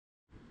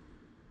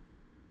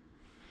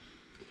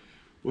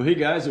Well, hey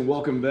guys, and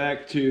welcome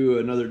back to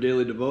another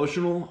daily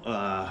devotional.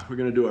 We're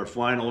going to do our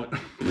final.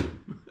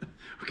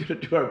 We're going to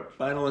do our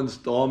final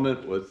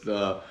installment with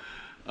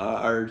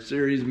our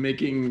series,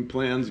 "Making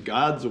Plans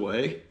God's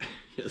Way."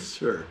 Yes,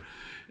 sir.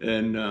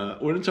 And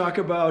we're going to talk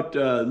about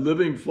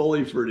living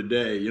fully for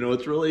today. You know,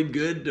 it's really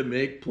good to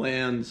make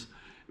plans.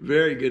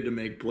 Very good to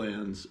make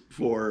plans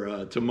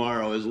for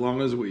tomorrow, as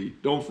long as we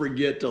don't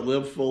forget to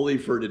live fully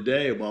for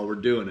today while we're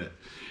doing it.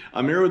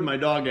 I'm here with my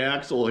dog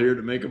Axel here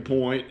to make a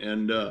point,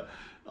 and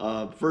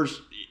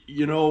first,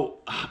 you know,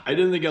 I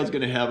didn't think I was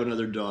going to have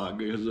another dog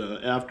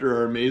because after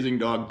our amazing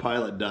dog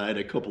Pilot died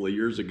a couple of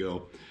years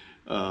ago,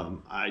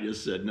 I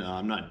just said, no,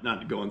 I'm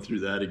not going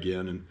through that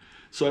again. And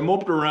so I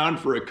moped around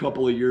for a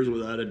couple of years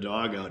without a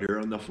dog out here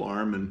on the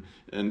farm.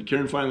 And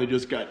Karen finally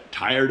just got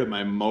tired of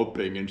my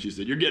moping, and she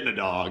said, "You're getting a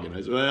dog." And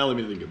I said, "Well, let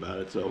me think about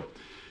it."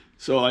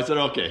 So I said,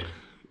 okay,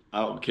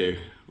 I'll get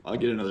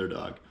another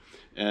dog.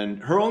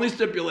 And her only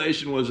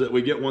stipulation was that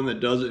we get one that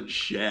doesn't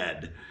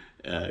shed.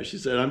 She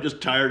said, "I'm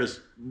just tired of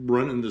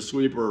running the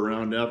sweeper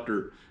around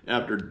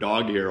after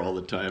dog hair all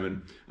the time."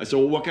 And I said,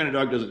 "Well, what kind of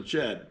dog doesn't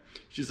shed?"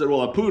 She said,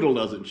 "Well, a poodle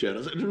doesn't shed."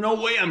 I said, "There's no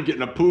way I'm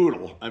getting a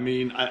poodle." I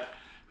mean,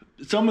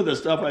 some of the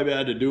stuff I've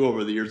had to do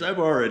over the years, I've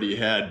already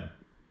had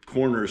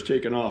corners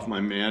taken off my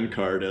man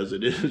card as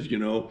it is, you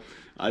know.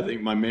 I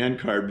think my man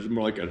card is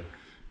more like a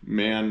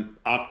man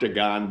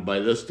octagon by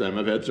this time.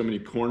 I've had so many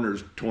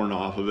corners torn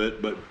off of it,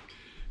 but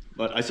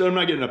I said, "I'm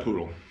not getting a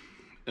poodle."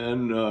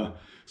 And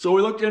so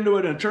we looked into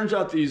it, and it turns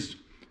out these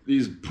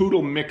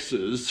poodle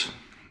mixes,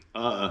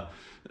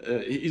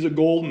 he's a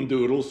golden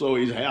doodle, so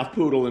he's half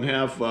poodle and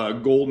half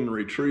golden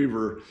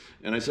retriever.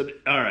 And I said,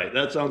 "All right,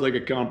 that sounds like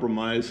a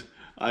compromise.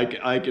 I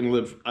can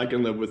live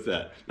with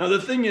that." Now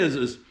the thing is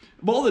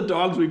of all the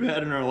dogs we've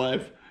had in our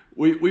life,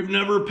 we've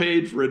never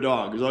paid for a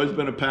dog. There's always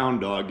been a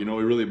pound dog. You know,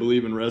 we really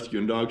believe in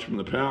rescuing dogs from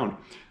the pound.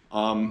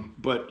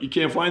 But you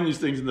can't find these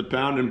things in the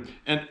pound,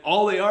 and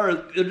all they are,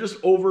 they're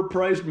just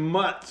overpriced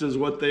mutts is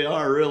what they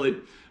are, really.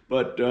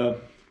 But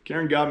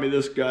Karen got me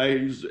this guy.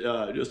 He's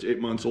just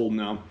 8 months old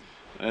now,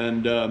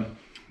 and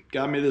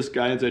got me this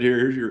guy and said,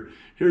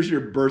 here's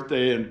your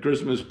birthday and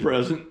Christmas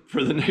present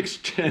for the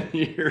next 10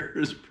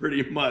 years,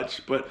 pretty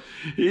much. But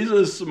he's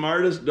the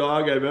smartest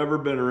dog I've ever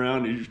been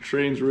around. He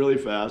trains really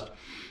fast.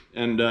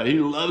 And he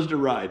loves to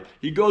ride.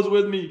 He goes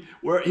with me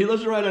where he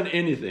loves to ride on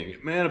anything.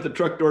 Man, if the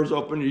truck door's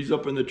open, he's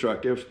up in the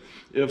truck.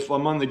 If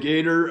I'm on the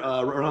gator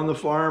around the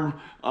farm,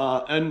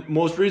 and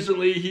most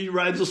recently he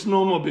rides a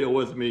snowmobile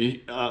with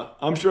me.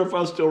 I'm sure if I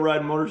was still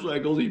riding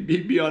motorcycles, he'd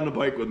be on the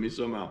bike with me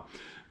somehow.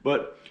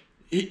 But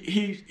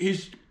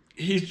he's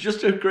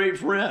just a great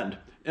friend.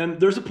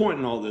 And there's a point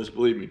in all this,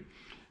 believe me.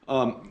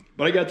 But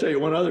I got to tell you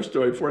one other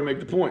story before I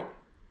make the point.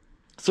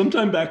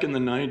 Sometime back in the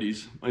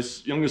 90s, my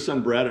youngest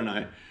son Brad and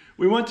I,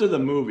 we went to the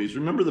movies.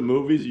 Remember the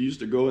movies? You used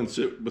to go and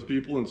sit with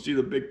people and see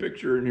the big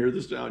picture and hear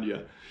the sound.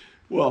 Yeah.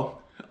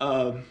 Well,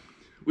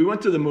 we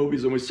went to the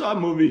movies and we saw a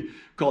movie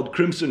called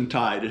Crimson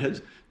Tide. It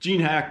has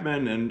Gene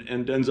Hackman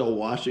and Denzel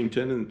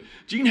Washington. And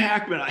Gene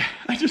Hackman,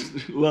 I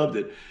just loved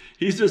it.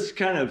 He's this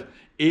kind of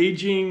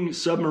aging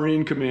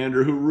submarine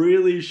commander who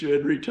really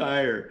should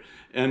retire.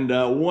 And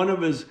one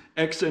of his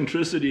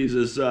eccentricities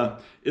is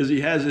he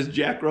has his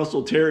Jack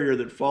Russell Terrier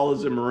that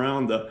follows him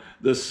around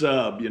the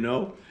sub, you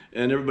know.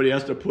 And everybody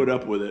has to put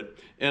up with it.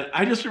 And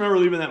I just remember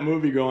leaving that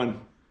movie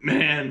going,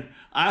 man,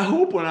 I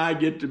hope when I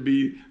get to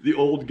be the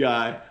old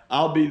guy,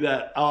 I'll be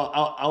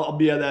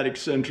that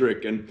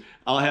eccentric, and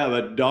I'll have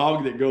a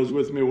dog that goes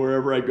with me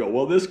wherever I go.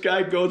 Well, this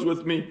guy goes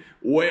with me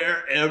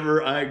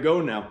wherever I go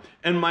now.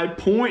 And my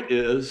point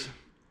is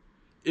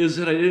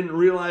that I didn't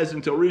realize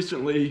until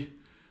recently,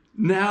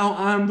 now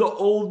I'm the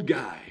old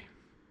guy.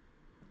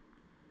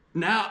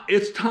 Now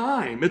it's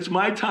time. It's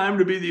my time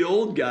to be the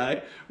old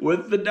guy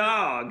with the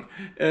dog.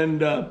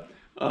 And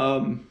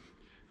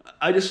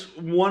I just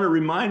want to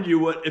remind you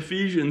what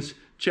Ephesians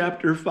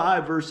chapter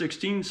 5, verse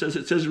 16 says.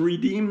 It says,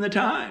 redeem the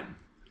time.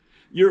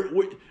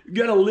 You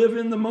got to live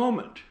in the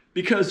moment,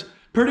 because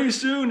pretty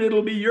soon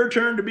it'll be your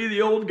turn to be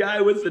the old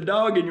guy with the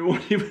dog, and you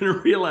won't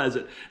even realize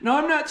it. Now,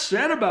 I'm not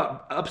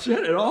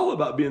upset at all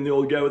about being the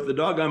old guy with the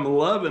dog. I'm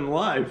loving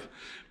life.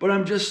 But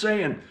I'm just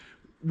saying,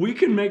 we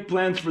can make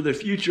plans for the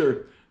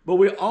future, but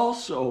we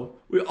also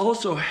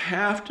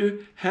have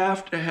to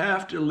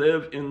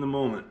live in the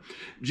moment.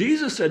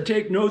 Jesus said,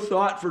 take no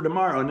thought for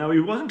tomorrow. Now, he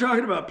wasn't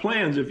talking about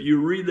plans. If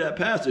you read that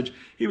passage,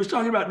 he was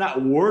talking about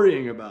not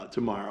worrying about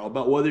tomorrow,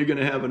 about whether you're going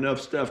to have enough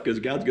stuff, because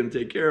God's going to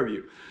take care of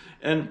you.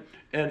 And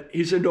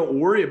he said, don't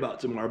worry about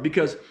tomorrow,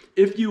 because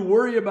if you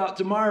worry about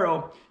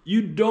tomorrow,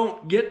 you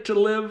don't get to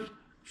live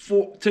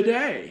for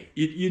today.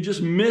 You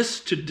just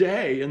miss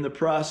today in the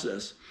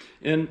process.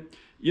 And,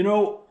 you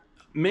know,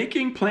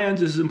 making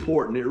plans is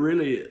important. It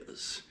really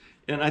is.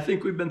 And I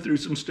think we've been through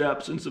some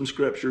steps and some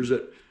scriptures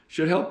that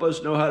should help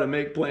us know how to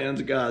make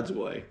plans God's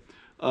way.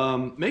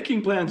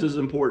 Making plans is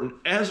important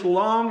as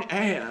long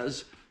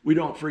as we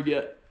don't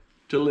forget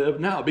to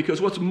live now.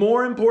 Because what's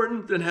more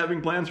important than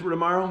having plans for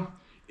tomorrow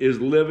is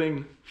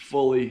living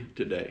fully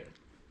today.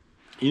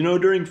 You know,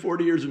 during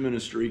 40 years of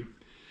ministry,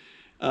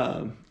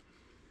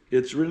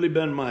 it's really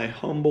been my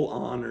humble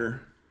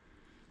honor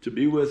to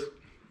be with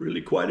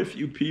really quite a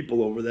few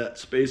people over that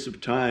space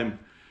of time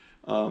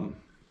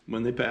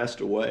when they passed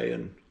away.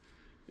 And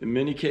in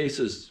many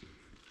cases,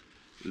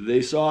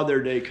 they saw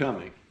their day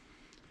coming.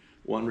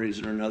 One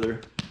reason or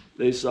another,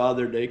 they saw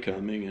their day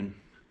coming. And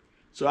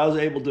so I was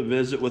able to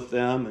visit with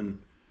them and,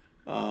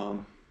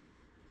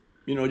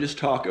 just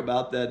talk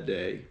about that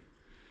day.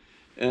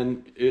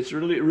 And it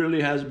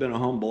really has been a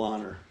humble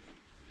honor.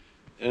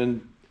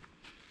 And,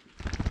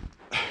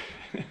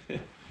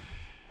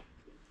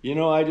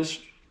 I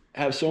just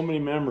have so many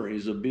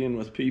memories of being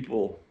with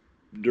people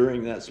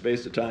during that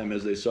space of time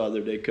as they saw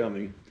their day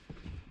coming,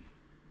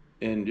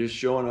 and just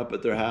showing up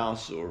at their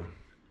house, or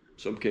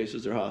some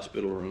cases their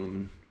hospital room,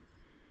 and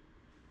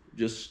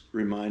just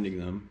reminding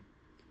them,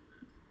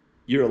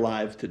 you're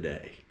alive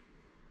today.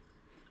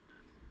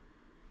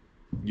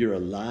 You're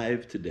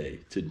alive today.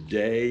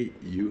 Today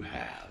you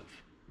have.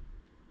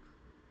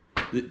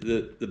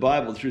 The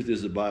Bible, the truth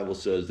is, the Bible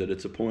says that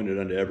it's appointed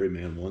unto every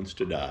man once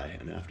to die,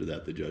 and after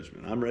that the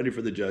judgment. I'm ready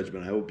for the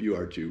judgment. I hope you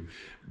are too,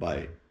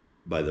 by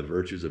the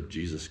virtues of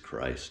Jesus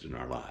Christ in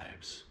our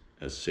lives,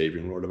 as Savior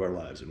and Lord of our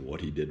lives, and what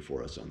he did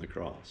for us on the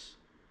cross.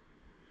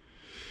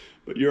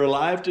 But you're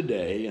alive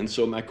today, and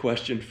so my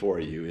question for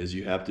you is,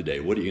 you have today.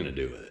 What are you going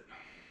to do with it?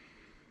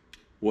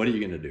 What are you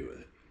going to do with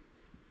it?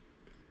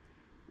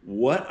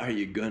 What are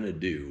you going to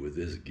do with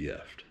this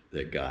gift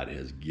that God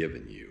has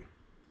given you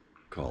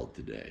called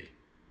today?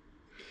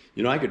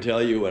 I could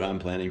tell you what I'm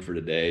planning for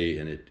today,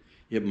 and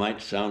it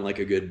might sound like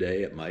a good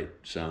day. It might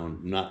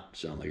not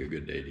sound like a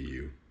good day to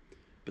you.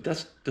 But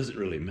that doesn't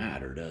really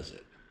matter, does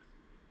it?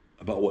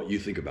 About what you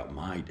think about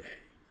my day.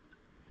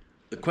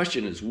 The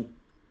question is,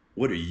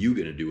 what are you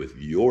going to do with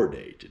your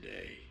day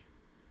today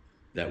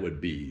that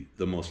would be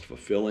the most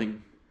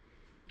fulfilling,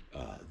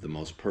 the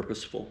most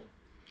purposeful,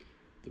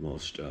 the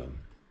most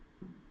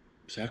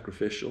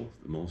sacrificial,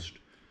 the most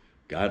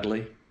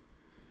godly,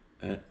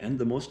 and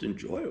the most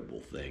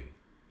enjoyable thing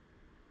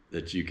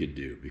that you could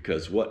do?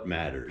 Because what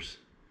matters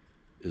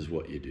is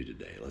what you do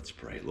today. Let's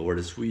pray. Lord,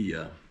 as we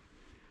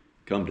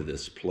come to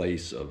this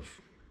place of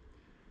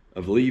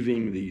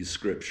leaving these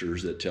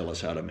scriptures that tell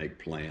us how to make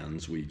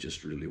plans, we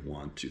just really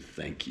want to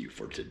thank you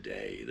for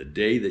today, the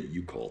day that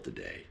you call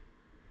today.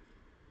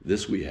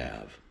 This we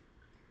have,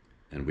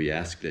 and we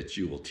ask that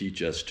you will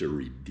teach us to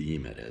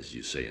redeem it, as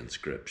you say in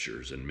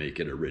scriptures, and make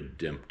it a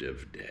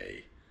redemptive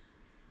day,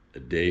 a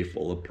day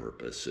full of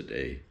purpose, a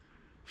day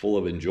full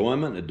of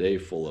enjoyment, a day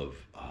full of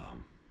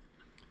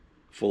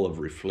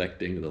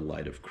reflecting the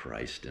light of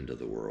Christ into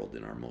the world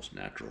in our most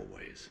natural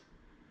ways.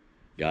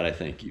 God, I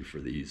thank you for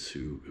these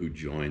who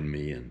join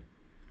me, and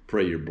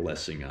pray your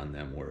blessing on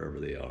them wherever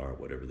they are,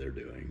 whatever they're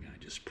doing. I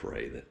just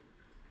pray that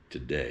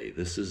today,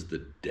 this is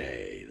the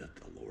day that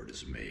the Lord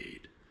has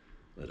made.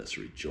 Let us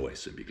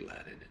rejoice and be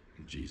glad in it.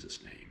 In Jesus'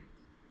 name,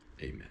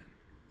 amen.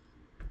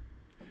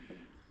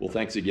 Well,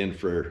 thanks again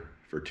for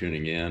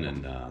tuning in,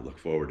 and look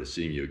forward to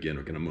seeing you again.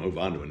 We're going to move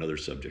on to another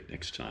subject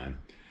next time.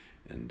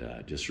 And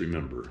just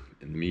remember,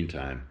 in the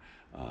meantime,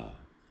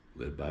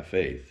 live by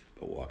faith,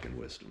 but walk in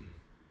wisdom.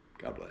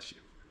 God bless you.